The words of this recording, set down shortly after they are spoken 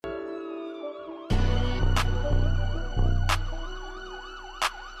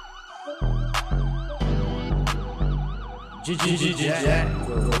Jack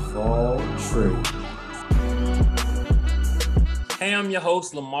of all trades. Hey, I'm your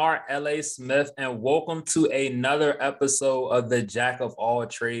host, Lamar L.A. Smith, and welcome to another episode of the Jack of All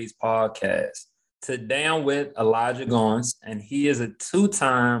Trades podcast. Today I'm with Elijah Goins, and he is a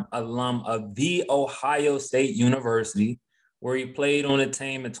two-time alum of The Ohio State University, where he played on the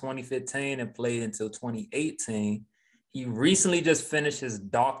team in 2015 and played until 2018. He recently just finished his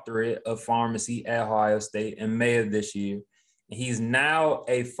doctorate of pharmacy at Ohio State in May of this year. He's now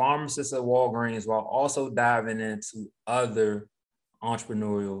a pharmacist at Walgreens while also diving into other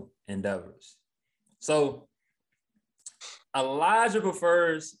entrepreneurial endeavors. So Elijah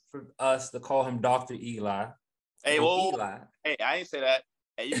prefers for us to call him Dr. Eli. Hey, Eli. Hey, I ain't say that.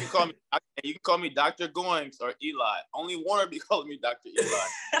 Hey, you can call me Dr. Goins or Eli. Only Warner be calling me Dr.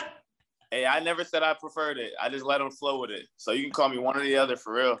 Eli. Hey, I never said I preferred it. I just let him flow with it. So you can call me one or the other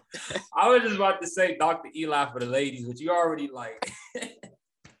for real. I was just about to say Dr. Eli for the ladies, but you already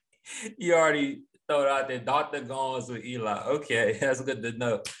you already throw it out there. Dr. Goins with Eli. Okay, that's good to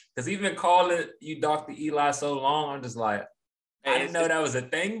know. Because he's been calling you Dr. Eli so long, I'm just like, I didn't know that was a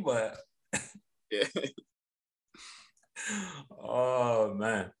thing, but yeah. Oh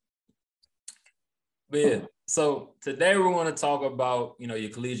man. But yeah, so today we're going to talk about, your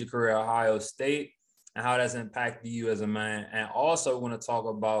collegiate career at Ohio State and how that's impacted you as a man. And also we're going to talk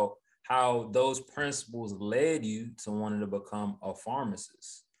about how those principles led you to wanting to become a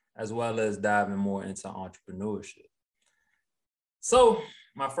pharmacist, as well as diving more into entrepreneurship. So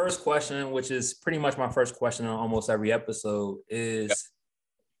my first question, which is pretty much my first question on almost every episode, is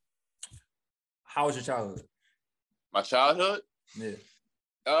how was your childhood? My childhood?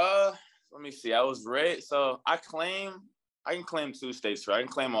 Yeah. Let me see. I was raised, so I can claim two states, right? I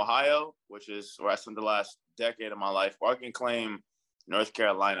can claim Ohio, which is where I spent the last decade of my life, or I can claim North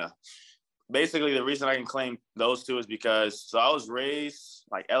Carolina. Basically, the reason I can claim those two is because, I was raised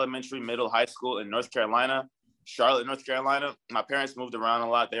like elementary, middle, high school in North Carolina, Charlotte, North Carolina. My parents moved around a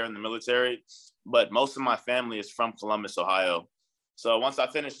lot there in the military, but most of my family is from Columbus, Ohio. So once I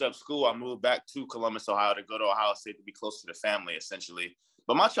finished up school, I moved back to Columbus, Ohio to go to Ohio State to be close to the family, essentially.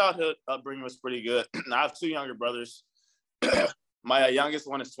 But my childhood upbringing was pretty good. I have two younger brothers. My youngest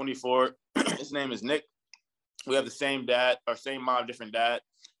one is 24. His name is Nick. We have the same dad, or same mom, different dad.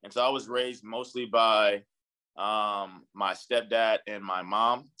 And so I was raised mostly by my stepdad and my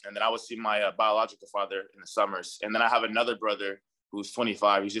mom. And then I would see my biological father in the summers. And then I have another brother who's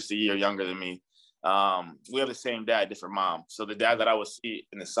 25. He's just a year younger than me. We have the same dad, different mom. So the dad that I would see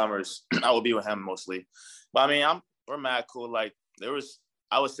in the summers, I would be with him mostly. But I mean, we're mad cool. Like there was,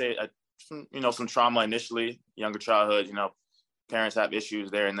 I would say, some trauma initially, younger childhood, parents have issues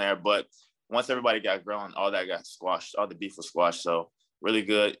there and there. But once everybody got grown, all that got squashed, all the beef was squashed. So really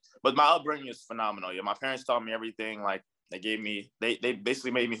good. But my upbringing is phenomenal. Yeah, my parents taught me everything. Like they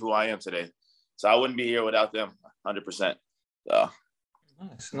basically made me who I am today. So I wouldn't be here without them 100%. So.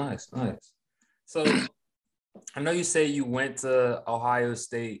 Nice. So I know you say you went to Ohio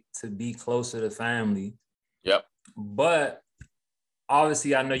State to be closer to family. Yep. But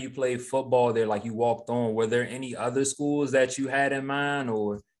obviously, I know you played football there, like you walked on. Were there any other schools that you had in mind,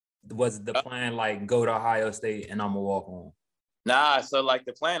 or was the plan like go to Ohio State and I'm gonna walk on? Nah, so like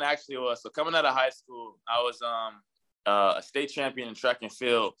the plan actually was, coming out of high school, I was a state champion in track and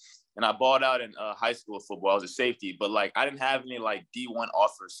field, and I balled out in high school football. I was a safety, but like I didn't have any like D1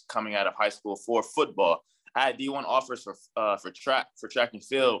 offers coming out of high school for football. I had D1 offers for track and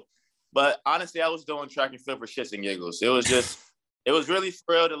field, but honestly, I was doing track and field for shits and giggles. It was really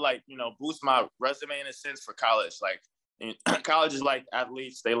thrilled to boost my resume in a sense for college. Like college is like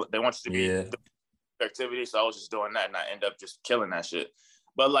athletes, they want you to be activity. So I was just doing that and I end up just killing that shit.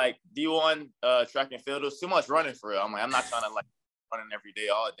 But like D1 track and field, was too much running for real. I'm like, I'm not trying to like running every day,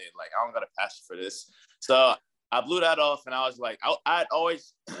 all day. Like I don't got a passion for this. So I blew that off and I was like, I'd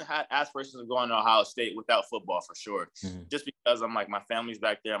always had aspirations of going to Ohio State without football for sure. Mm-hmm. Just because I'm like, my family's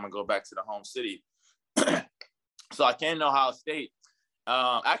back there. I'm gonna go back to the home city. So I came to Ohio State.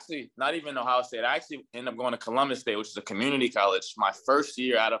 Actually, not even Ohio State. I actually ended up going to Columbus State, which is a community college, my first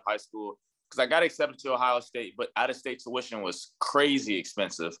year out of high school, because I got accepted to Ohio State, but out-of-state tuition was crazy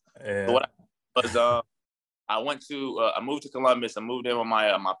expensive. Yeah. So what I was, I moved to Columbus. I moved in with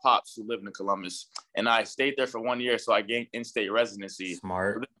my pops who lived in Columbus, and I stayed there for 1 year, so I gained in-state residency.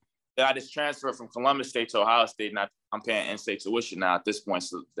 Smart. Then I just transferred from Columbus State to Ohio State, and I'm paying in-state tuition now at this point,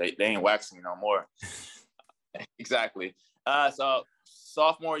 so they ain't waxing me no more. Exactly. So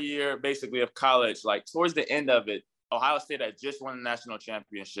sophomore year, basically, of college, like towards the end of it, Ohio State had just won the national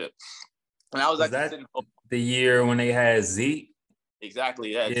championship. And I was like, the year when they had Zeke?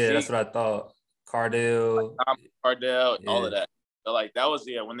 Exactly. Yeah, Zeke. That's what I thought. Cardell, Tom Cardell, all yeah, of that. So like that was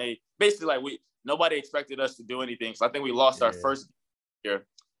when they basically like nobody expected us to do anything. So I think we lost our yeah, first year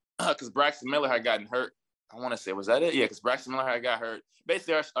because Braxton Miller had gotten hurt. I want to say, was that it? Yeah, because Braxton Miller had got hurt.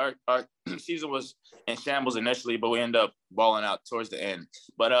 Basically, our season was in shambles initially, but we ended up balling out towards the end.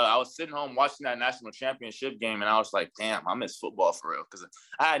 But I was sitting home watching that national championship game, and I was like, damn, I miss football for real. Because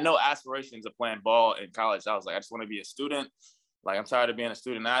I had no aspirations of playing ball in college. I was like, I just want to be a student. Like, I'm tired of being a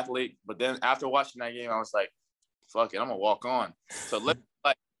student athlete. But then after watching that game, I was like, fuck it, I'm going to walk on. So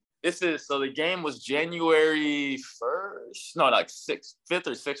so the game was January 1st. No, like 5th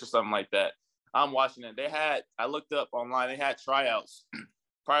or 6th or something like that. I'm watching it. I looked up online, they had tryouts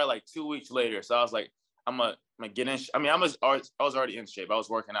probably like 2 weeks later. So I was like, I'm gonna get in. I mean, I was already in shape. I was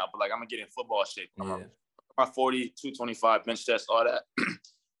working out, but like I'm gonna get in football shape. yeah. My 40, 225 bench test, all that.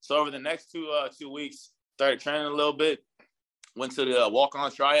 So over the next 2 weeks, started training a little bit. Went to the walk-on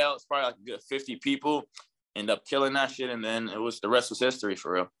tryouts, probably like a good 50 people. Ended up killing that shit, and then the rest was history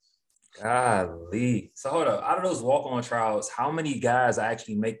for real. Golly. So hold up. Out of those walk-on trials, how many guys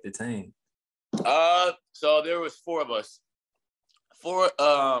actually make the team? So there was 4 of us. So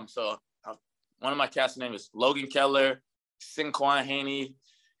one of my cats' name is Logan Keller, Sinquan Haney,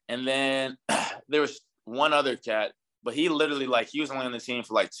 and then there was one other cat, but he literally he was only on the team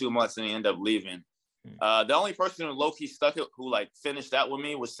for like 2 months and he ended up leaving. The only person who low-key stuck it, who finished out with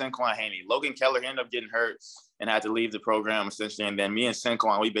me, was Sinquan Haney. Logan Keller ended up getting hurt and had to leave the program essentially, and then me and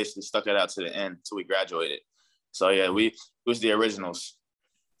Sinquan, we basically stuck it out to the end until we graduated. So yeah, we was the originals.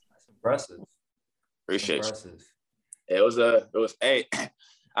 That's impressive. Appreciate you. It was hey,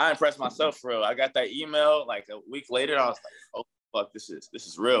 I impressed myself for real. I got that email like a week later. I was like, oh fuck, this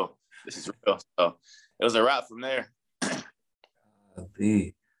is real. This is real. So it was a wrap from there.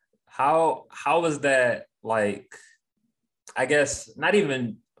 How was that like? I guess not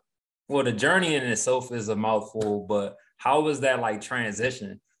even. Well, the journey in itself is a mouthful, but how was that like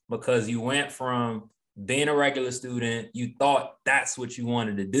transition? Because you went from being a regular student, you thought that's what you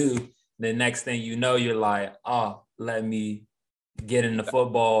wanted to do. The next thing you know, you're like, oh, let me get into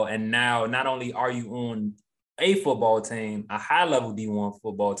football. And now not only are you on a football team, a high-level D1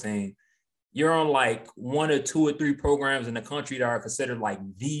 football team, you're on like 1 or 2 or 3 programs in the country that are considered like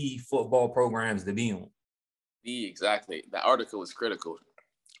the football programs to be on. Exactly. That article is critical.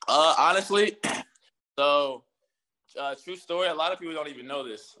 Honestly, so true story. A lot of people don't even know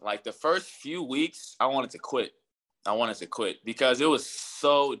this. Like the first few weeks, I wanted to quit. Because it was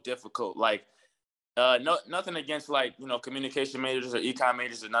so difficult. Like, nothing against communication majors or econ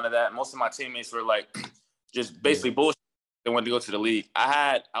majors or none of that. Most of my teammates were like just basically bullshit. They wanted to go to the league.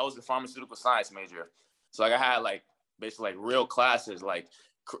 I was a pharmaceutical science major, so I had basically real classes like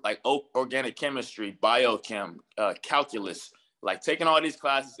organic chemistry, biochem, calculus. Taking all these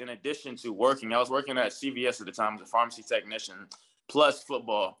classes in addition to working. I was working at CVS at the time as a pharmacy technician, plus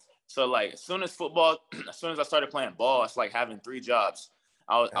football. So as soon as I started playing ball, it's like having 3 jobs.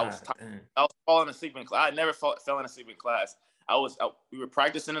 I was falling asleep in class. I never fell asleep in class. We were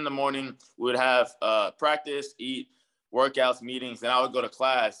practicing in the morning. We would have practice, eat, workouts, meetings, and I would go to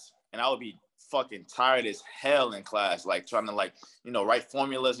class, and I would be fucking tired as hell in class, trying to write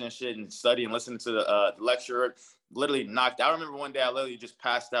formulas and shit and study and listen to the lecturer. Literally knocked out. I remember one day I literally just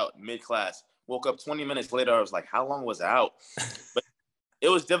passed out mid-class. Woke up 20 minutes later. I was like, how long was I out? But it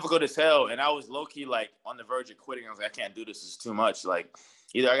was difficult as hell, and I was low-key on the verge of quitting. I was like, I can't do this. It's too much.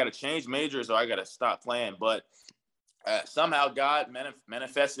 Either I got to change majors or I got to stop playing. But somehow God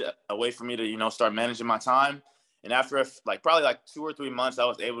manifested a way for me to start managing my time. And after probably 2 or 3 months, I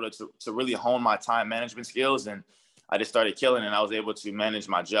was able to really hone my time management skills, and I just started killing. And I was able to manage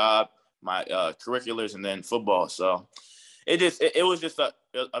my job, my curriculars, and then football. So it was just a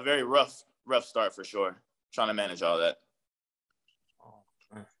very rough start for sure, trying to manage all that. Oh,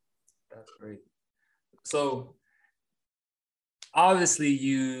 man. That's great. So obviously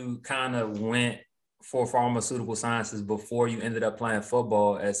you kind of went for pharmaceutical sciences before you ended up playing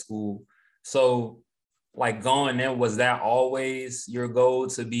football at school. So going in, was that always your goal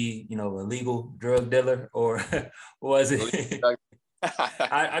to be, a legal drug dealer, or was it?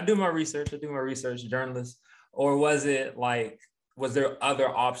 I do my research. Journalist, or was it was there other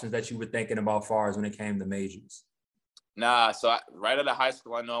options that you were thinking about, far as when it came to majors? Nah. So right out of high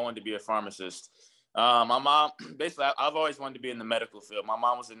school, I knew I wanted to be a pharmacist. My mom, basically, I've always wanted to be in the medical field. My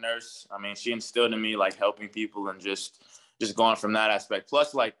mom was a nurse. I mean, she instilled in me helping people and just going from that aspect.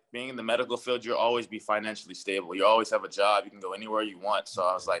 Plus, being in the medical field, you'll always be financially stable. You always have a job. You can go anywhere you want. So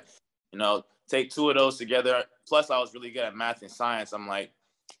I was like, take 2 of those together. Plus, I was really good at math and science. I'm like,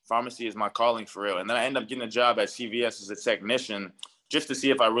 pharmacy is my calling for real. And then I ended up getting a job at CVS as a technician just to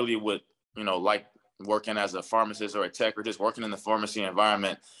see if I really would like working as a pharmacist or a tech or just working in the pharmacy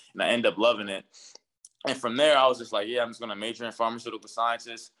environment, and I ended up loving it. And from there, I was just like, yeah, I'm just going to major in pharmaceutical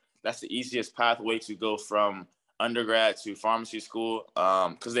sciences. That's the easiest pathway to go from undergrad to pharmacy school,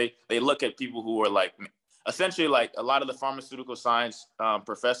 because they look at people who are like, essentially, like a lot of the pharmaceutical science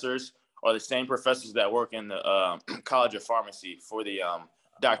professors are the same professors that work in the College of Pharmacy for the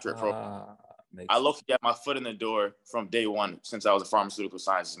doctorate program. I looked at my foot in the door from day one since I was a pharmaceutical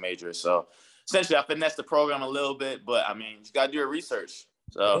sciences major. So essentially, I finessed the program a little bit, but I mean, you got to do your research.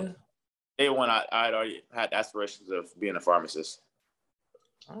 So day one, I had already had aspirations of being a pharmacist.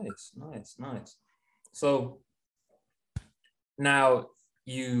 Nice. So now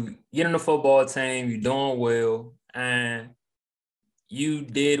you get in the football team, you're doing well, and you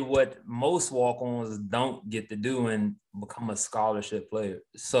did what most walk-ons don't get to do and become a scholarship player.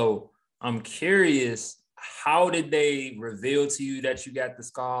 So I'm curious, how did they reveal to you that you got the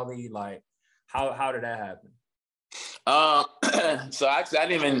scholarly? Like, how did that happen? So actually, I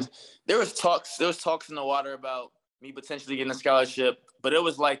didn't even. There was talks in the water about me potentially getting a scholarship, but it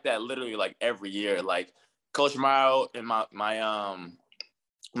was like that literally like every year. Like Coach Morrow and my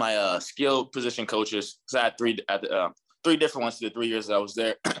skill position coaches, because I had three different ones to the 3 years that I was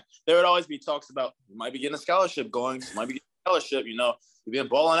there. There would always be talks about, you might be getting a scholarship going, you might be getting a scholarship, you've been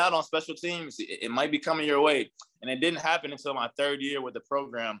balling out on special teams, it might be coming your way. And it didn't happen until my third year with the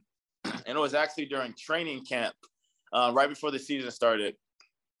program. And it was actually during training camp, right before the season started.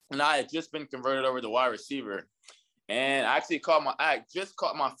 And I had just been converted over to wide receiver. And I actually caught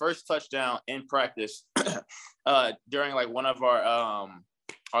my first touchdown in practice during like one of our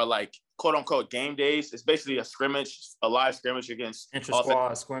like quote unquote game days. It's basically a live scrimmage against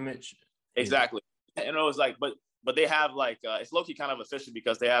intra-squad scrimmage. Exactly. Yeah. And it was like, but they have like it's low-key kind of official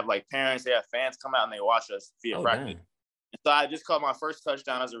because they have like parents, they have fans come out and they watch us via practice. Dang. So I just caught my first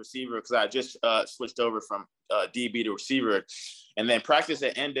touchdown as a receiver because I just switched over from DB to receiver, and then practice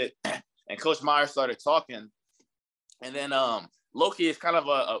had ended, and Coach Meyer started talking, and then low-key is kind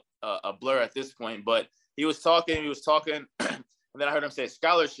of a blur at this point, but he was talking, and then I heard him say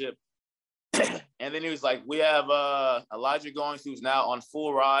scholarship. And then he was like, we have Elijah Goins, who's now on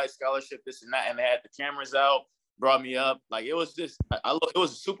full ride scholarship, this and that. And they had the cameras out, brought me up. Like, it was just, it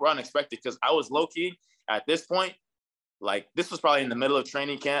was super unexpected because I was low key at this point. Like, this was probably in the middle of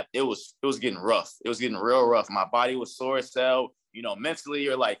training camp. It was getting rough. It was getting real rough. My body was sore as hell. Mentally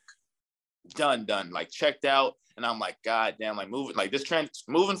you're like done, like checked out. And I'm like, God damn, like moving, like this trend,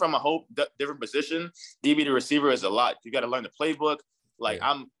 moving from a whole different position, DB to receiver is a lot. You got to learn the playbook. Like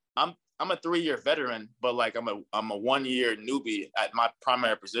yeah. I'm a 3-year veteran, but like I'm a 1-year newbie at my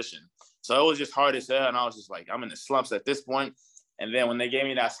primary position. So it was just hard as hell. And I was just like, I'm in the slumps at this point. And then when they gave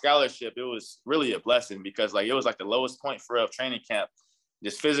me that scholarship, it was really a blessing because like, it was like the lowest point for training camp,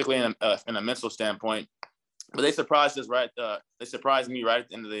 just physically and in a mental standpoint. But they surprised us they surprised me right at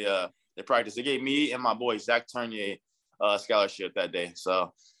the end of the practice. They gave me and my boy, Zach Turnier, scholarship that day.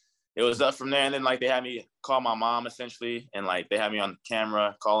 So it was up from there. And then like they had me call my mom essentially. And like they had me on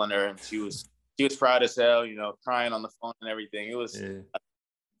camera calling her, and she was proud as hell, crying on the phone and everything. It was a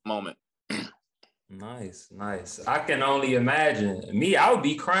moment. Nice. I can only imagine. Me, I would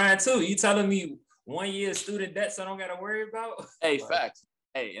be crying too. You telling me 1 year student debt so I don't got to worry about? Hey, facts.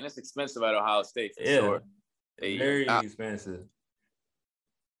 Hey, and it's expensive at Ohio State for sure. Very expensive.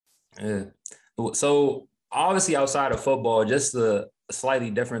 Yeah. So obviously outside of football, just a slightly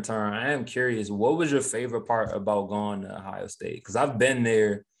different turn, I am curious, what was your favorite part about going to Ohio State? Because I've been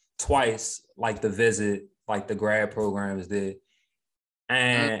there twice, like the visit, like the grad programs did.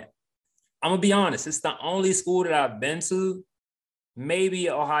 And I'm going to be honest, it's the only school that I've been to, maybe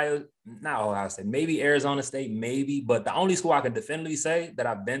not Ohio State, maybe Arizona State, maybe, but the only school I can definitively say that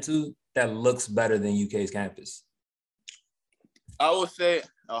I've been to that looks better than UK's campus. I would say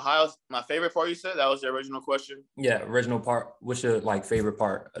Ohio's my favorite part. You said that was the original question. Yeah, original part. What's your favorite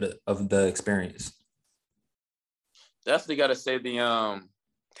part of the experience? Definitely got to say the damn.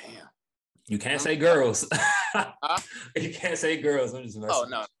 You can't say girls. You can't say girls. I'm just messing. Oh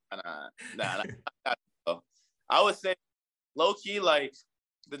no. I would say low key like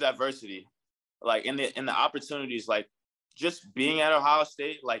the diversity, like in the opportunities, like just being at Ohio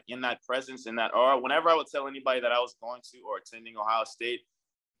State, like in that presence, in that aura. Whenever I would tell anybody that I was going to or attending Ohio State,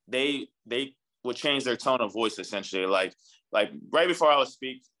 they would change their tone of voice essentially. Like right before I would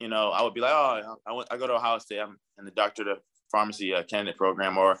speak, I would be like, oh, I go to Ohio State. I'm in the doctorate of pharmacy candidate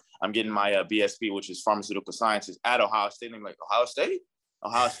program, or I'm getting my BSP, which is pharmaceutical sciences at Ohio State. And I'm like, Ohio State.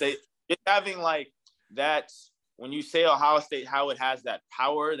 Just having like that, when you say Ohio State, how it has that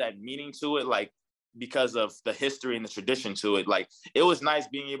power, that meaning to it, like because of the history and the tradition to it. Like, it was nice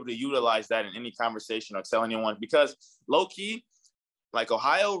being able to utilize that in any conversation or tell anyone, because low key, like,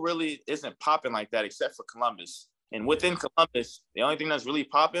 Ohio really isn't popping like that except for Columbus. And within Columbus, the only thing that's really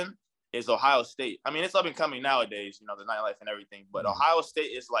popping is Ohio State. I mean, it's up and coming nowadays, you know, the nightlife and everything. But Ohio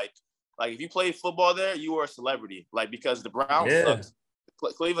State is like if you played football there, you were a celebrity. Like, because the Browns sucks.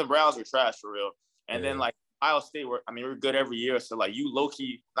 Cleveland Browns were trash for real. And then like Ohio State we're good every year. So like, you low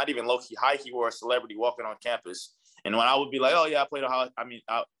key, not even low key, high key, were a celebrity walking on campus. And when I would be like, oh yeah, I played Ohio. I mean,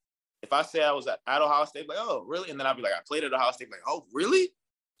 if I say I was at Ohio State, like, oh really? And then I'd be like, I played at Ohio State. Like, oh really?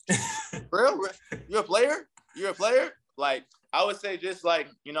 Real? You're a player? You're a player? Like, I would say just like,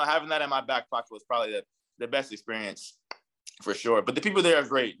 you know, having that in my back pocket was probably the best experience for sure. But the people there are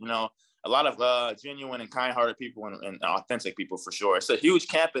great, you know, a lot of genuine and kind-hearted people and authentic people for sure. It's a huge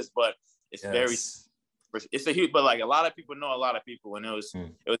campus, but it's it's a huge, but like, a lot of people know a lot of people, and it was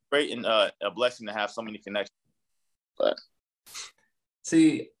great and a blessing to have so many connections. But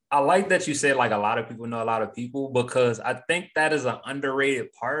see, I like that you said like a lot of people know a lot of people, because I think that is an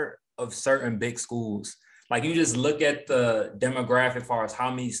underrated part of certain big schools. Like, you just look at the demographic as far as how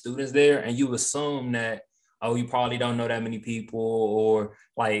many students there, and you assume that, oh, you probably don't know that many people, or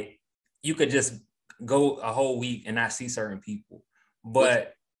like you could just go a whole week and not see certain people.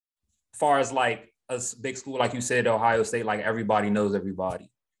 But as far as like a big school, like you said, Ohio State, like everybody knows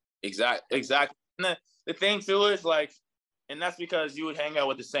everybody. Exactly. And the thing too is like, and that's because you would hang out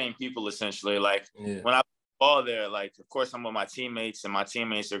with the same people essentially. Like when I ball there, like, of course I'm with my teammates, and my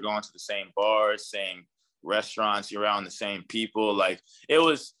teammates are going to the same bars, same restaurants, you're around the same people. Like, it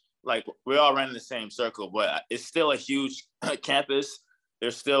was like we all ran in the same circle, but it's still a huge campus.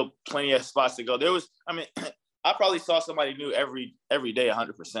 There's still plenty of spots to go. I probably saw somebody new every day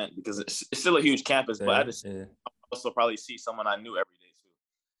 100%, because it's still a huge campus, but I also probably see someone I knew every day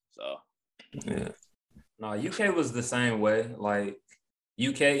too. So no, UK was the same way. Like,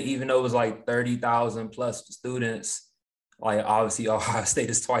 UK, even though it was like 30,000 plus students, like obviously Ohio State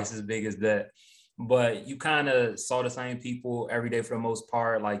is twice as big as that. But you kind of saw the same people every day for the most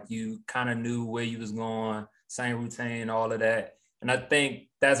part. Like, you kind of knew where you was going, same routine, all of that. And I think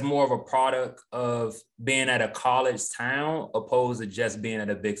that's more of a product of being at a college town opposed to just being at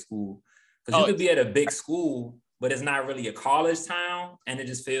a big school. Because you could be at a big school, but it's not really a college town, and it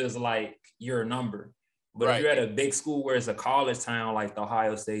just feels like you're a number. But if you're at a big school where it's a college town, like the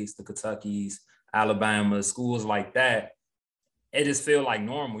Ohio States, the Kentuckys, Alabama, schools like that, it just feel like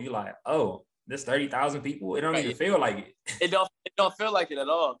normal. You're like, oh, there's 30,000 people. It don't even feel like it. It don't feel like it at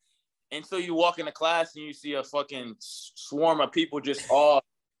all. Until you walk into class and you see a fucking swarm of people just all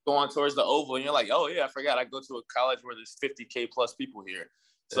going towards the Oval, and you're like, oh yeah, I forgot I go to a college where there's 50K plus people here.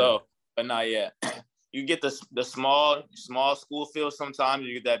 So, but not yet. You get the small school feel sometimes,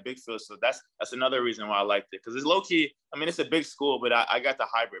 you get that big feel. So that's another reason why I liked it, because it's low key. I mean, it's a big school, but I got the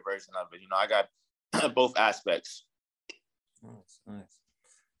hybrid version of it. You know, I got both aspects. Nice.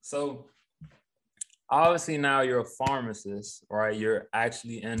 So obviously now you're a pharmacist, right? You're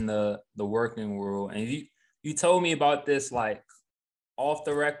actually in the working world, and you told me about this like off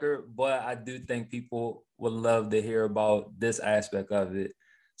the record, but I do think people would love to hear about this aspect of it.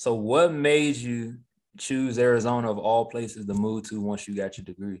 So what made you choose Arizona of all places to move to once you got your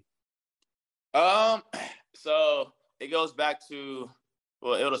degree? So it goes back to,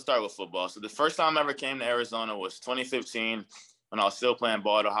 well, it'll start with football. So the first time I ever came to Arizona was 2015 when I was still playing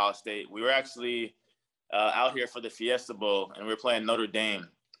ball at Ohio State. We were actually out here for the Fiesta Bowl, and we were playing Notre Dame.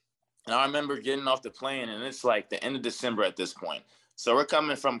 And I remember getting off the plane, and it's like the end of December at this point. So we're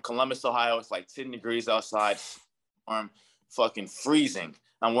coming from Columbus, Ohio. It's like 10 degrees outside, warm, fucking freezing.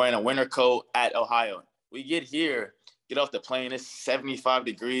 I'm wearing a winter coat at Ohio. We get here, get off the plane. It's 75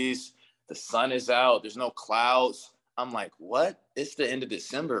 degrees. The sun is out. There's no clouds. I'm like, what? It's the end of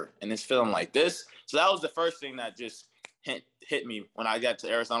December, and it's feeling like this. So that was the first thing that just hit me when I got to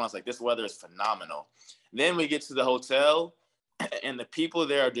Arizona. I was like, this weather is phenomenal. Then we get to the hotel, and the people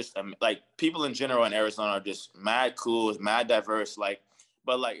there are just like, people in general in Arizona are just mad cool, mad diverse. Like,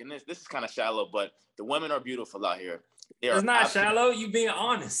 but like, and this is kind of shallow, but the women are beautiful out here. It's not shallow. You being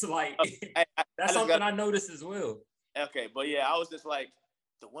honest. Like, that's something I noticed as well. Okay, but yeah, I was just like,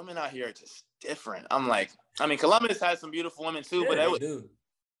 the women out here are just different. I'm like, I mean, Columbus has some beautiful women too, but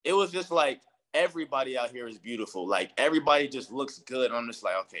it was just like, everybody out here is beautiful. Like, everybody just looks good. I'm just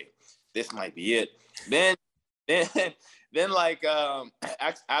like, okay, this might be it. Then like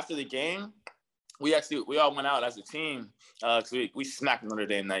after the game, we all went out as a team because we smacked Notre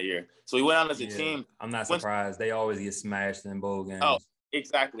Dame that year. So we went out as a team. I'm not surprised. They always get smashed in bowl games. Oh,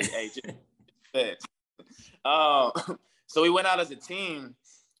 exactly. Hey, so we went out as a team,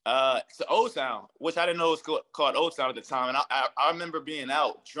 It's Old Town, which I didn't know it was called Old Town at the time. And I remember being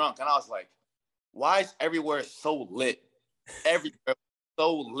out drunk, and I was like, why is everywhere so lit? Everywhere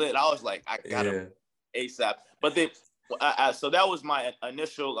so lit. I was like, I gotta ASAP. But then, so that was my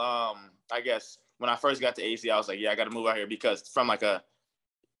initial, I guess, when I first got to AC, I was like, yeah, I gotta move out here because from like a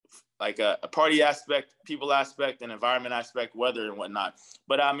party aspect, people aspect, and environment aspect, weather and whatnot.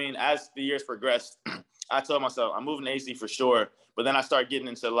 But I mean, as the years progressed, I told myself I'm moving to AC for sure. But then I started getting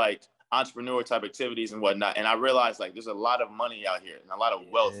into like entrepreneur type activities and whatnot. And I realized like there's a lot of money out here and a lot of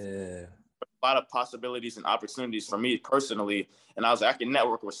wealth, a lot of possibilities and opportunities for me personally. And I was like, I can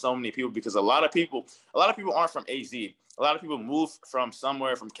network with so many people because a lot of people aren't from AZ. A lot of people move from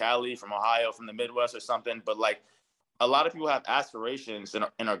somewhere, from Cali, from Ohio, from the Midwest or something. But like a lot of people have aspirations and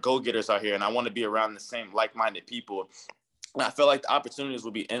are go-getters out here. And I want to be around the same like-minded people. And I feel like the opportunities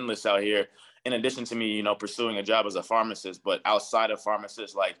will be endless out here. In addition to me, pursuing a job as a pharmacist, but outside of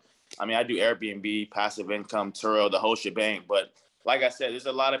pharmacists, like, I mean, I do Airbnb, passive income, Turo, the whole shebang. But like I said, there's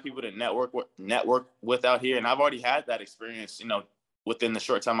a lot of people to network with out here. And I've already had that experience, within the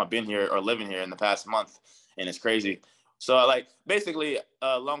short time I've been here or living here in the past month. And it's crazy. So like basically,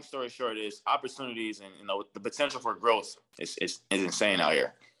 long story short is opportunities and, the potential for growth is insane out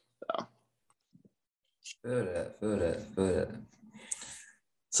here. So. Feel that.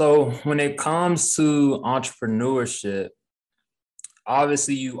 So when it comes to entrepreneurship,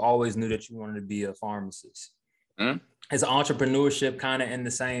 obviously you always knew that you wanted to be a pharmacist. Mm-hmm. Is entrepreneurship kind of in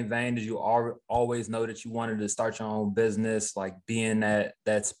the same vein? Did you always know that you wanted to start your own business, like be in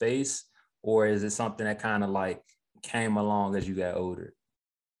that space? Or is it something that kind of like came along as you got older?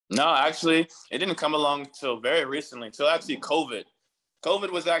 No, actually, it didn't come along till very recently, till actually COVID.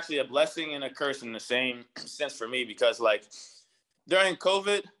 COVID was actually a blessing and a curse in the same sense for me because like during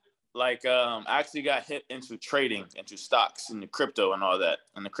COVID, like I actually got hit into trading, into stocks and the crypto and all that,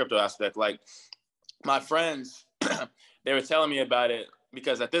 and the crypto aspect. Like my friends, they were telling me about it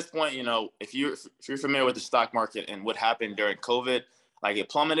because at this point, if you're familiar with the stock market and what happened during COVID, like it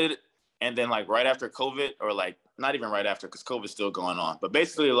plummeted. And then like right after COVID, or like not even right after because COVID's still going on. But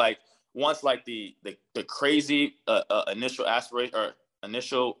basically like once like the crazy initial aspiration or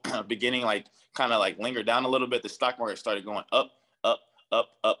initial beginning, like kind of like lingered down a little bit, the stock market started going up,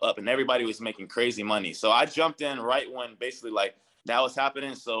 and everybody was making crazy money. So I jumped in right when basically like that was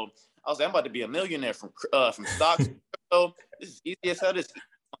happening. So I was like, I'm about to be a millionaire from stocks. So this is easy as hell.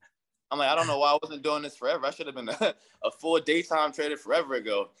 I'm like, I don't know why I wasn't doing this forever. I should have been a full daytime trader forever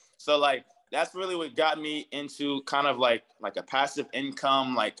ago. So like that's really what got me into kind of like a passive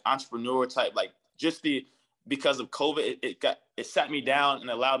income, like entrepreneur type, like just because of COVID, it sat me down and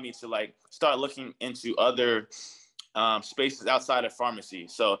allowed me to like start looking into other spaces outside of pharmacy.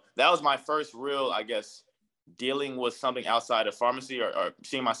 So that was my first real, I guess, dealing with something outside of pharmacy or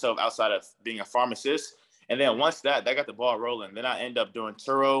seeing myself outside of being a pharmacist. And then once that got the ball rolling, then I end up doing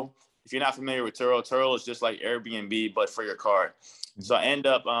Turo. If you're not familiar with Turo is just like Airbnb, but for your car. So I end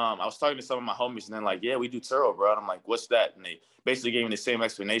up, I was talking to some of my homies and then like, yeah, we do Turo, bro. And I'm like, what's that? And they basically gave me the same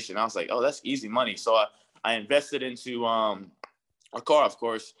explanation. I was like, oh, that's easy money. So I invested into a car, of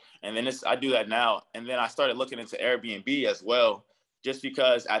course. And then I do that now. And then I started looking into Airbnb as well, just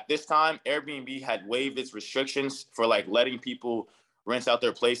because at this time, Airbnb had waived its restrictions for like letting people rent out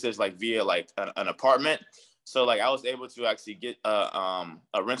their places like via like an apartment. So like I was able to actually get a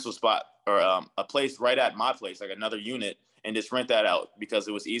rental spot or a place right at my place, like another unit, and just rent that out because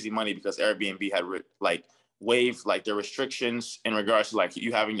it was easy money because Airbnb had waived like the restrictions in regards to like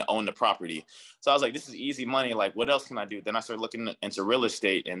you having to own the property. So I was like, this is easy money. Like, what else can I do? Then I started looking into real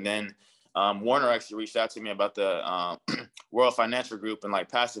estate, and then Warner actually reached out to me about the World Financial Group and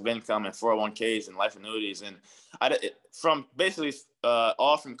like passive income and 401ks and life annuities. And from basically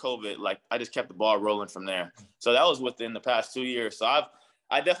all from COVID, like I just kept the ball rolling from there. So that was within the past 2 years. So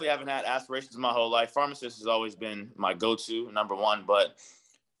I definitely haven't had aspirations my whole life. Pharmacist has always been my go-to number one, but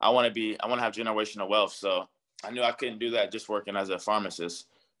I want to have generational wealth. So I knew I couldn't do that just working as a pharmacist.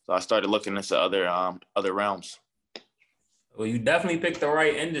 So I started looking into other realms. Well, you definitely picked the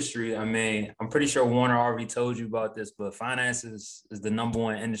right industry. I mean, I'm pretty sure Warner already told you about this, but finance is the number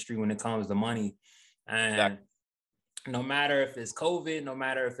one industry when it comes to money. And no matter if it's COVID, no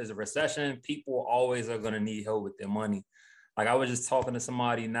matter if it's a recession, people always are going to need help with their money. Like I was just talking to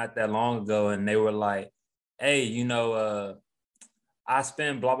somebody not that long ago and they were like, hey, I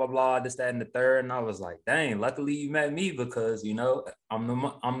spend blah, blah, blah, this, that, and the third. And I was like, dang, luckily you met me because,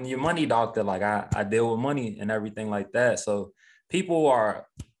 I'm your money doctor. Like I deal with money and everything like that. So people are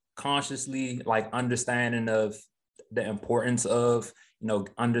consciously like understanding of the importance of,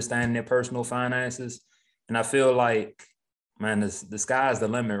 understanding their personal finances. And I feel like Man, the sky's the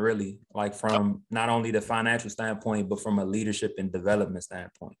limit, really. Like from not only the financial standpoint, but from a leadership and development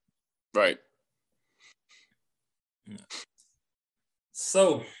standpoint. Right.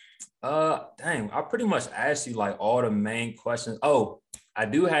 So, dang, I pretty much asked you like all the main questions. Oh, I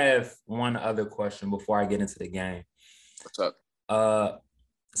do have one other question before I get into the game. What's up?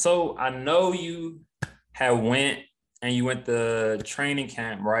 So I know you went the training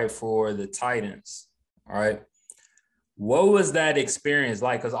camp, right, for the Titans, all right? What was that experience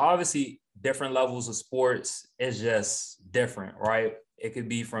like? Because obviously different levels of sports is just different, right? It could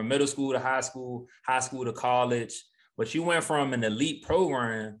be from middle school to high school to college, but you went from an elite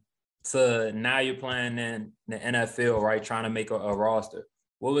program to now you're playing in the NFL, right? Trying to make a roster.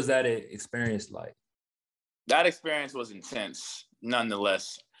 What was that experience like? That experience was intense,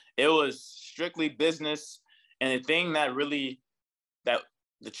 nonetheless. It was strictly business. And the thing that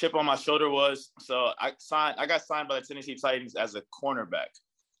the chip on my shoulder was, so I got signed by the Tennessee Titans as a cornerback.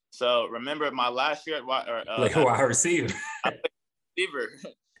 So remember my last year at wide receiver. I played receiver.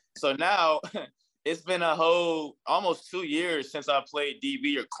 So now it's been a whole almost 2 years since I played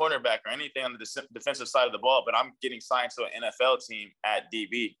DB or cornerback or anything on the defensive side of the ball, but I'm getting signed to an NFL team at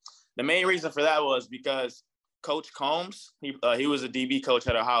DB. The main reason for that was because Coach Combs, he was a DB coach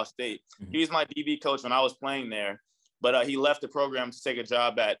at Ohio State. Mm-hmm. He was my DB coach when I was playing there, but he left the program to take a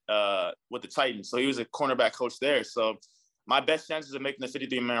job at with the Titans. So he was a cornerback coach there. So my best chances of making the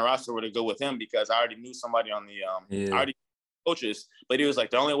 53-man roster were to go with him because I already knew somebody on the I already coaches. But he was like,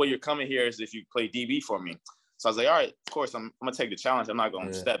 the only way you're coming here is if you play DB for me. So I was like, all right, of course, I'm gonna take the challenge. I'm not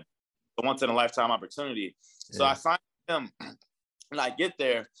gonna step. A once in a lifetime opportunity. So I signed him, and I get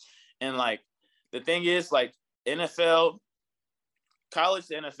there, and like the thing is, like NFL, college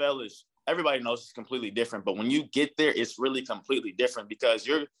to NFL is, everybody knows it's completely different. But when you get there, it's really completely different because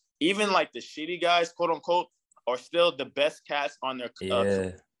you're even like the shitty guys, quote unquote, are still the best cats on their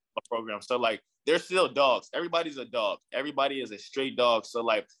program. So like they're still dogs. Everybody's a dog. Everybody is a straight dog. So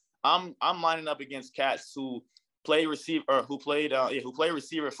like I'm lining up against cats who play receiver, or who played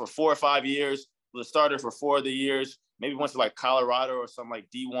receiver for 4 or 5 years, was a starter for 4 of the years, maybe went to like Colorado or some like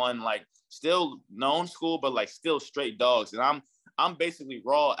D1, like still known school, but like still straight dogs. And I'm basically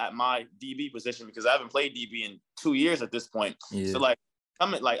raw at my DB position because I haven't played DB in 2 years at this point. Yeah. So like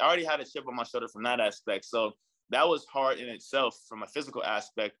I already had a chip on my shoulder from that aspect. So that was hard in itself from a physical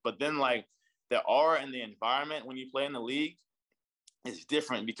aspect. But then like the aura and the environment when you play in the league is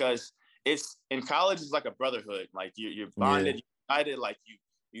different because it's in college, it's like a brotherhood. Like you're bonded, you're united, like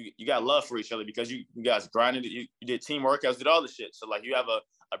you got love for each other because you guys grinded, you did team workouts, did all the shit. So like you have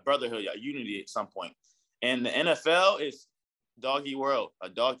a brotherhood, a unity at some point. And the NFL is doggy world, a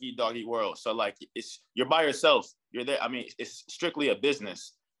doggy world. So like you're by yourself. You're there. I mean, it's strictly a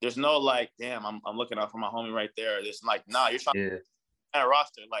business. There's no like, damn, I'm looking out for my homie right there. It's like, nah, you're trying to a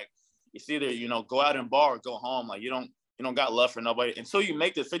roster. Like it's either, go out and bar or go home. Like you don't got love for nobody until you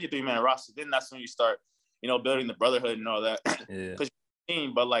make the 53-man roster. Then that's when you start, building the brotherhood and all that. Because you're a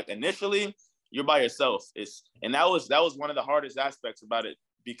team, but like initially you're by yourself. And that was one of the hardest aspects about it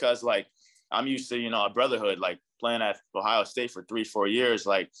because like I'm used to, a brotherhood, like playing at Ohio State for 3-4 years.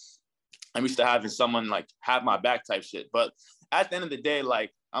 Like I'm used to having someone like have my back type shit. But at the end of the day,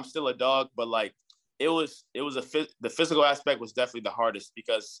 like I'm still a dog, but like the physical aspect was definitely the hardest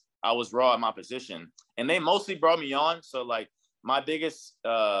because I was raw at my position and they mostly brought me on. So like my biggest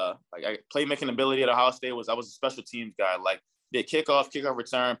playmaking ability at Ohio State was I was a special teams guy. Like did kickoff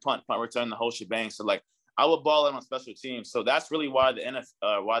return, punt return, the whole shebang. So like I would ball out on special teams. So that's really why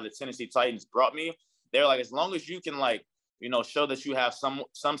the Tennessee Titans brought me. They're like, as long as you can like, show that you have some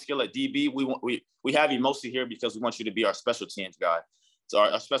skill at DB, we have you mostly here because we want you to be our special teams guy. So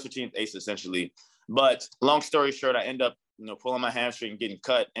our special teams ace essentially. But long story short, I end up, pulling my hamstring and getting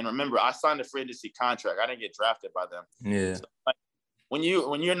cut. And remember, I signed a free agency contract. I didn't get drafted by them. Yeah. So, like, when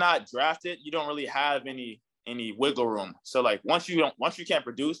you're not drafted, you don't really have any wiggle room. So like once you can't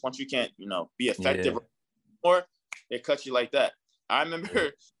produce, once you can't, be effective or it cuts you like that. I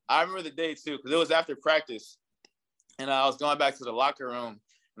remember the day too, because it was after practice and I was going back to the locker room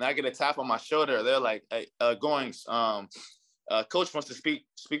and I get a tap on my shoulder. They're like, hey, Goings, coach wants to speak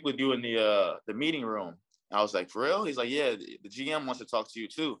with you in the meeting room. I was like, for real? He's like, yeah, the GM wants to talk to you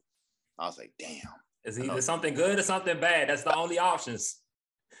too. I was like, damn. Is either something good or something bad? That's the only options.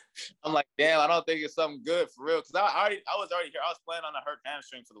 I'm like, damn, I don't think it's something good for real. Because I was already here. I was playing on a hurt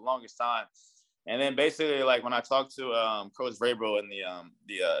hamstring for the longest time. And then basically, like when I talked to Coach Vrabel and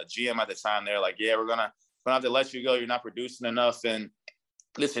the GM at the time, they're like, yeah, we're gonna have to let you go. You're not producing enough. And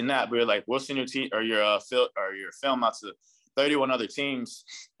listen, that, but like, we'll send your team or your film out to 31 other teams.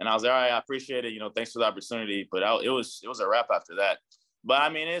 And I was like, all right, I appreciate it. Thanks for the opportunity. But it was a wrap after that. But I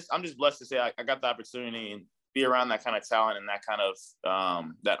mean, I'm just blessed to say I got the opportunity and be around that kind of talent and that kind of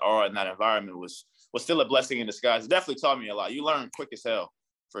that aura and that environment was still a blessing in disguise. It definitely taught me a lot. You learn quick as hell,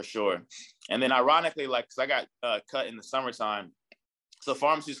 for sure. And then ironically, like, cause I got cut in the summertime. So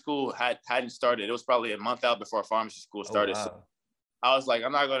pharmacy school hadn't started. It was probably a month out before pharmacy school started. Oh, wow. So I was like,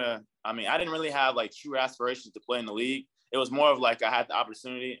 I didn't really have like true aspirations to play in the league. It was more of like, I had the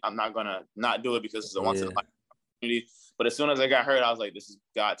opportunity. I'm not going to not do it because it's a once in a lifetime opportunity. But as soon as I got hurt, I was like, this is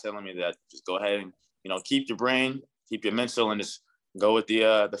God telling me that just go ahead and, keep your brain, keep your mental, and just go with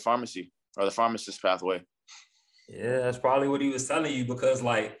the pharmacy or the pharmacist pathway. Yeah, that's probably what he was telling you, because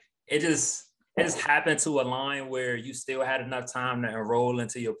like it just happened to align where you still had enough time to enroll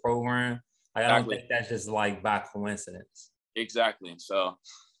into your program. Like, I don't think that's just like by coincidence. Exactly. So,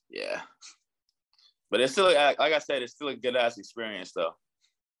 yeah. But it's still, like I said, it's still a good ass experience though.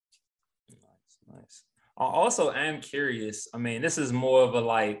 Nice. I also am curious. I mean, this is more of a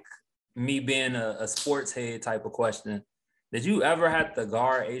like me being a sports head type of question. Did you ever have to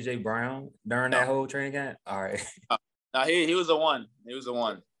guard AJ Brown during that whole training camp? All right. No, he was a one. He was a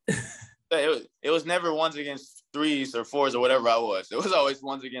one. It was never ones against threes or fours or whatever I was. It was always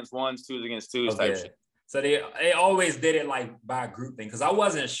ones against ones, twos against twos type shit. So they always did it like by grouping, because I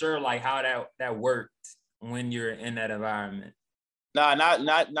wasn't sure like how that worked when you're in that environment. Nah,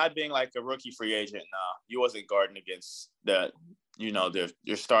 not being like a rookie free agent. Nah, you wasn't guarding against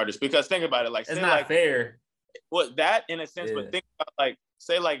your starters, because think about it, like it's not fair. Well, that in a sense, but think about like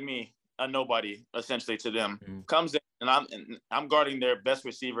say like me, a nobody essentially to them, comes in and I'm guarding their best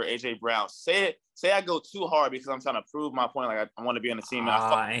receiver, AJ Brown. Say I go too hard because I'm trying to prove my point, like I want to be on the team,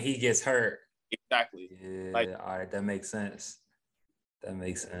 and he gets hurt. Exactly. Yeah. Like, all right, that makes sense. That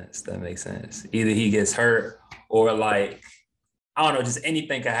makes sense. Either he gets hurt or like, I don't know, just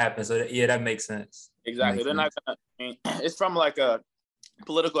anything can happen. So yeah, that makes sense. Exactly. They're not gonna. I mean, it's from like a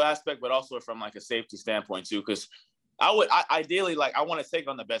political aspect, but also from like a safety standpoint too. Because I ideally like I want to take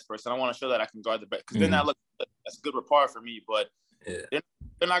on the best person. I want to show that I can guard the best. Because then that's good rapport for me. But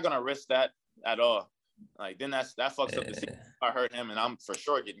they're not gonna risk that at all. Like then that fucks up the season. If I hurt him, and I'm for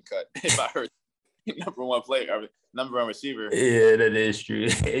sure getting cut if I hurt number one player or number one receiver. Yeah, that is true.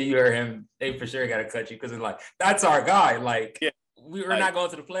 You heard him. They for sure got to cut you, because it's like, that's our guy. Like, we're not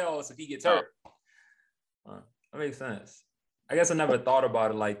going to the playoffs if he gets hurt. That makes sense. I guess I never thought about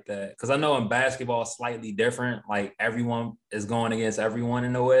it like that, because I know in basketball it's slightly different. Like, everyone is going against everyone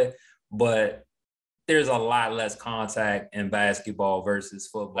in a way, but there's a lot less contact in basketball versus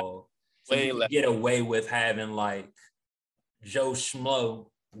football. So you can get away with having like Joe Schmo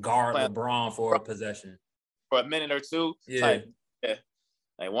guard LeBron for a possession. For a minute or two. Like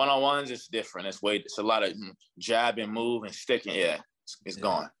one-on-ones, it's different. It's a lot of jab and move and sticking. Yeah, it's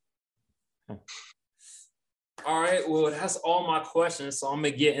gone. All right, well, that's all my questions. So I'm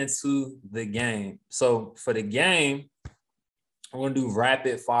going to get into the game. So for the game, I'm going to do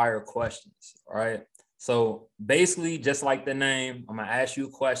rapid fire questions, all right? So basically, just like the name, I'm going to ask you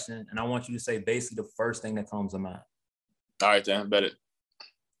a question, and I want you to say basically the first thing that comes to mind. All right, then, bet it.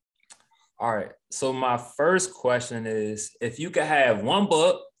 All right, so my first question is, if you could have one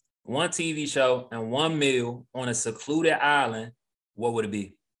book, one TV show, and one meal on a secluded island, what would it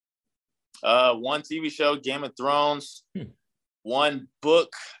be? One TV show, Game of Thrones. One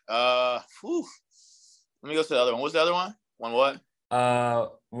book. Let me go to the other one. What's the other one? One what?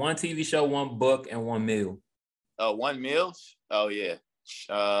 One TV show, one book, and one meal. One meal? Oh yeah.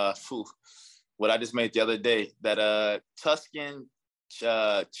 What I just made the other day. That Tuscan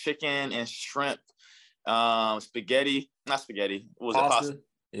chicken and shrimp, spaghetti. Not spaghetti. What was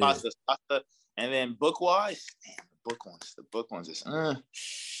it? Pasta. Pasta. And then book wise, the book ones is.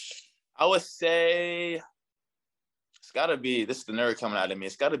 I would say it's got to be. This is the nerd coming out of me.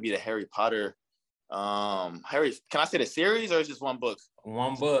 It's got to be the Harry Potter. Can I say the series or is just one book?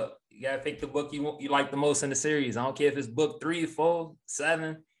 One book. You gotta pick the book you like the most in the series. I don't care if it's book 3, 4,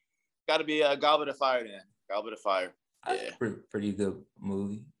 7. Got to be Goblet of Fire then. Goblet of Fire. Yeah. Pretty good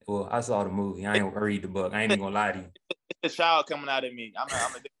movie. Well, I saw the movie. I ain't read the book. I ain't even gonna lie to you. It's a child coming out of me. I'm a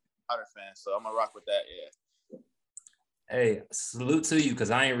Harry Potter fan, so I'm gonna rock with that. Yeah. Hey, salute to you,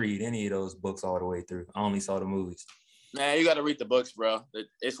 because I ain't read any of those books all the way through. I only saw the movies. Man, you got to read the books, bro.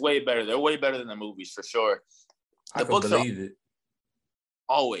 It's way better. They're way better than the movies, for sure. I can believe it.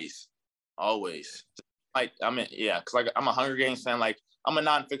 Always. Like, because like I'm a Hunger Games fan. Like, I'm a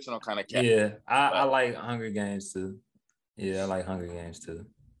non-fictional kind of cat. Yeah, I like Hunger Games too. Yeah, I like Hunger Games too.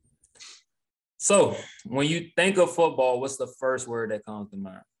 So, when you think of football, what's the first word that comes to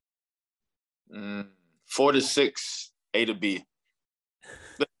mind? 4 to 6. A to B,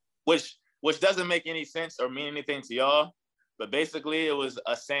 which doesn't make any sense or mean anything to y'all. But basically, it was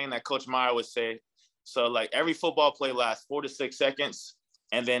a saying that Coach Meyer would say. So, like, every football play lasts 4 to 6 seconds.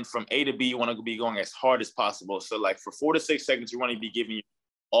 And then from A to B, you want to be going as hard as possible. So, like, for 4 to 6 seconds, you want to be giving you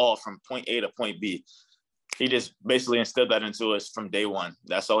all from point A to point B. He just basically instilled that into us from day one.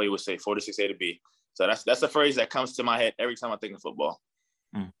 That's all he would say, 4 to 6 A to B. So that's a phrase that comes to my head every time I think of football.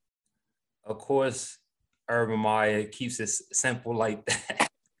 Of course, Urban Meyer keeps it simple like that.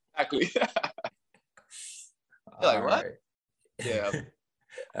 Exactly. Like, what? Right. Yeah.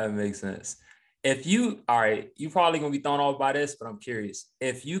 That makes sense. You probably gonna be thrown off by this, but I'm curious.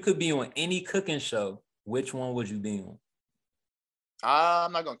 If you could be on any cooking show, which one would you be on?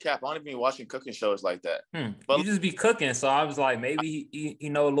 I'm not gonna cap. I don't even be watching cooking shows like that. But you just be cooking, so I was like, maybe he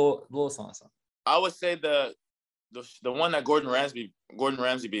know a little something. I would say the one that Gordon Ramsay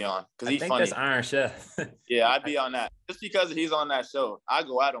be on, because he's funny. That's Iron Chef. Yeah, I'd be on that just because he's on that show. I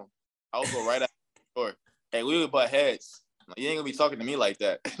go at him. I'll go right at the door. Hey, we would butt heads. You ain't gonna be talking to me like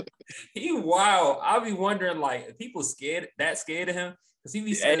that. He wild. I'll be wondering, like, if people scared of him, because he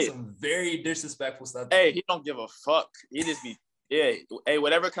be saying some very disrespectful stuff. Hey, he don't give a fuck. He just be hey,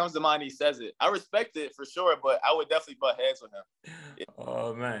 whatever comes to mind, he says it. I respect it for sure, but I would definitely butt heads with him. Yeah.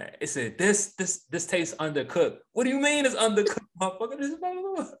 Oh man, it said this tastes undercooked. What do you mean it's undercooked, motherfucker? This is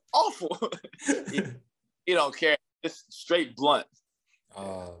awful. He don't care. It's straight blunt.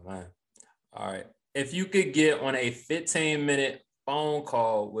 Oh man. All right. If you could get on a 15-minute phone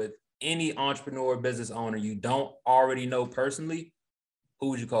call with any entrepreneur or business owner you don't already know personally,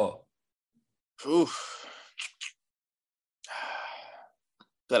 who would you call? Oof.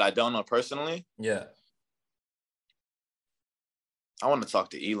 That I don't know personally? Yeah. I want to talk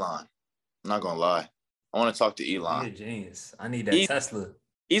to Elon. I'm not going to lie. I want to talk to Elon. He's a genius. I need that Tesla.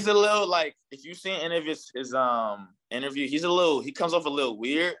 He's a little, like, if you've seen any of his interview, he comes off a little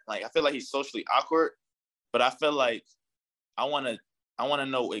weird. Like, I feel like he's socially awkward, but I feel like I want to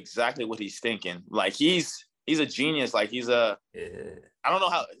know exactly what he's thinking. Like, he's a genius. Like, I don't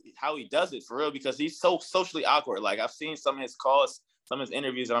know how he does it for real, because he's so socially awkward. Like, I've seen some of his calls, some of his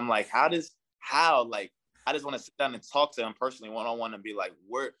interviews, and I'm like, like, I just want to sit down and talk to him personally one-on-one and be like,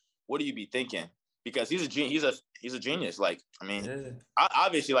 what do you be thinking? Because he's a genius. Like, I mean,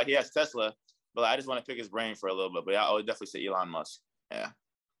 obviously, like, he has Tesla, but I just want to pick his brain for a little bit. But I would definitely say Elon Musk. Yeah.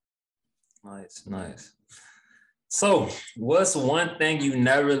 Nice. So, what's one thing you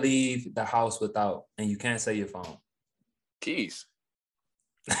never leave the house without, and you can't say your phone? Keys.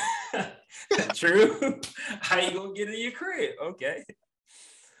 True. How you gonna get in your crib? Okay.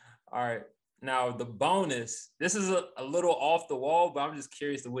 All right. Now the bonus. This is a little off the wall, but I'm just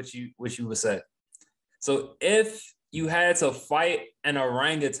curious to what you would say. So if you had to fight an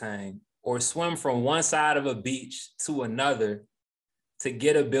orangutan or swim from one side of a beach to another to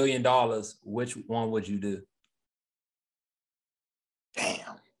get $1 billion, which one would you do?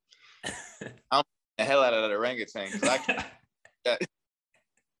 Damn. I'm the hell out of that orangutan.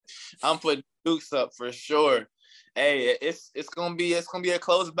 I'm putting dukes up for sure. Hey, it's gonna be a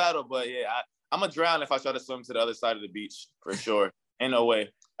close battle, but yeah, I'm gonna drown if I try to swim to the other side of the beach for sure. Ain't no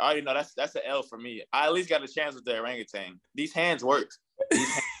way. I already know that's an L for me. I at least got a chance with the orangutan. These hands work.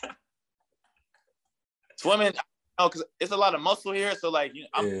 Swimming, because it's a lot of muscle here, so like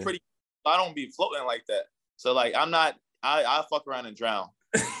I don't be floating like that. So like I fuck around and drown.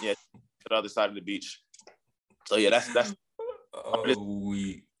 Yeah, to the other side of the beach. So yeah, that's.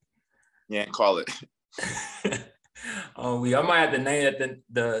 Yeah, call it. I might have to name it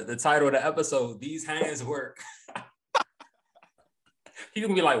the title of the episode. These hands work. He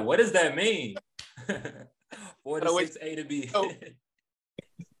can be like, what does that mean? 4 to 6 A to B.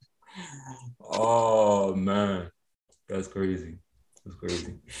 Oh man. That's crazy.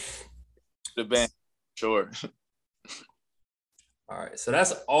 The band, sure. All right, so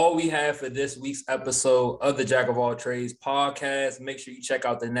that's all we have for this week's episode of the Jack of All Trades podcast. Make sure you check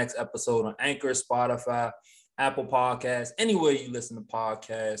out the next episode on Anchor, Spotify, Apple Podcasts, anywhere you listen to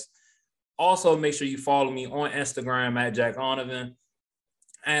podcasts. Also, make sure you follow me on Instagram at Jack Onovan.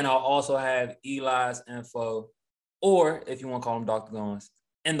 And I'll also have Eli's info, or if you want to call him Dr. Goins,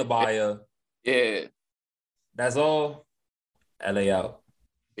 in the bio. Yeah. That's all. LA out.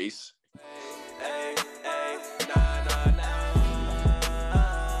 Peace.